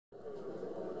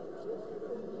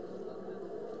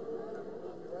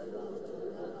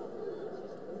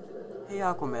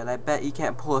Aquaman, I bet you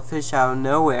can't pull a fish out of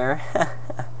nowhere.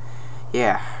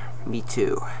 Yeah, me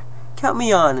too. Count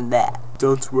me on in that.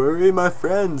 Don't worry, my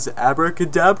friends.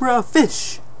 Abracadabra,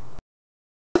 fish!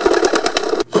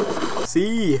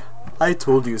 See? I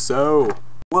told you so.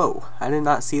 Whoa, I did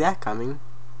not see that coming.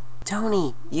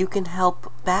 Tony, you can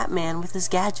help Batman with his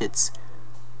gadgets.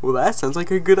 Well, that sounds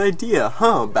like a good idea,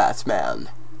 huh, Batman?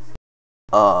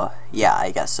 Yeah,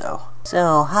 I guess so.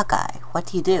 So, Hawkeye, what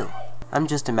do you do? I'm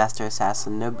just a master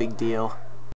assassin, no big deal.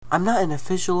 I'm not an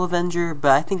official Avenger,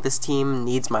 but I think this team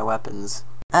needs my weapons.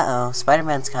 Uh-oh,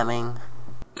 Spider-Man's coming.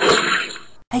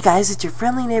 Hey guys, it's your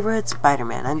friendly neighborhood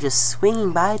Spider-Man. I'm just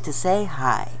swinging by to say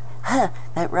hi. Huh,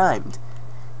 that rhymed.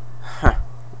 Huh,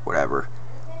 whatever.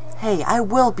 Hey, I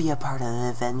will be a part of the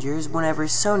Avengers whenever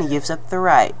Sony gives up the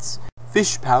rights.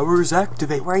 Fish powers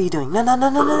activate. What are you doing? No, no, no,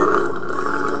 no, no.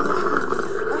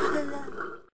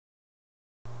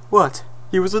 What?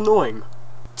 He was annoying.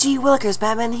 Gee Willikers,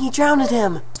 Batman, he drowned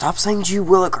him! Stop saying gee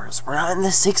Willikers, we're not in the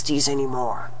 60s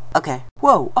anymore. Okay.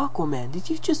 Whoa, Aquaman, did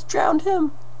you just drown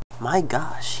him? My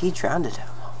gosh, he drowned him.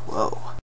 Whoa.